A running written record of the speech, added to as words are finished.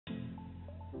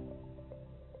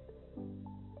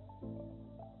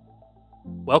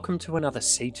Welcome to another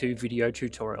C2 video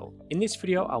tutorial. In this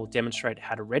video, I will demonstrate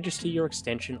how to register your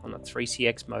extension on the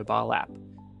 3CX mobile app.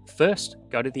 First,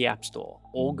 go to the App Store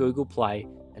or Google Play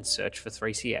and search for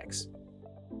 3CX.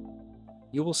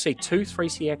 You will see two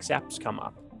 3CX apps come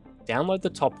up. Download the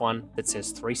top one that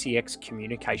says 3CX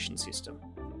Communication System.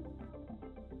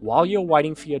 While you're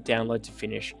waiting for your download to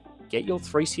finish, get your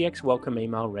 3CX welcome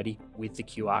email ready with the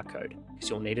QR code,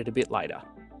 because you'll need it a bit later.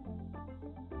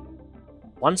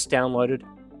 Once downloaded,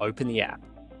 open the app.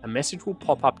 A message will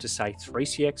pop up to say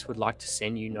 3CX would like to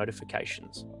send you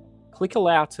notifications. Click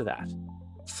Allow to that.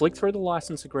 Flick through the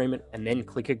license agreement and then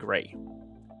click Agree.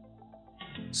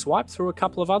 Swipe through a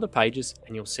couple of other pages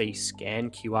and you'll see Scan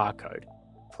QR Code.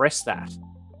 Press that.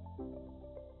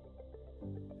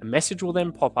 A message will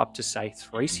then pop up to say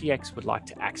 3CX would like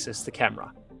to access the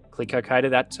camera. Click OK to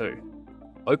that too.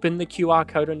 Open the QR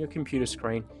code on your computer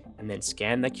screen and then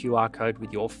scan the QR code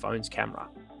with your phone's camera.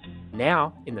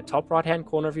 Now, in the top right hand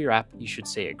corner of your app, you should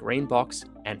see a green box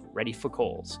and Ready for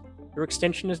Calls. Your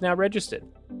extension is now registered.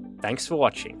 Thanks for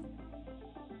watching.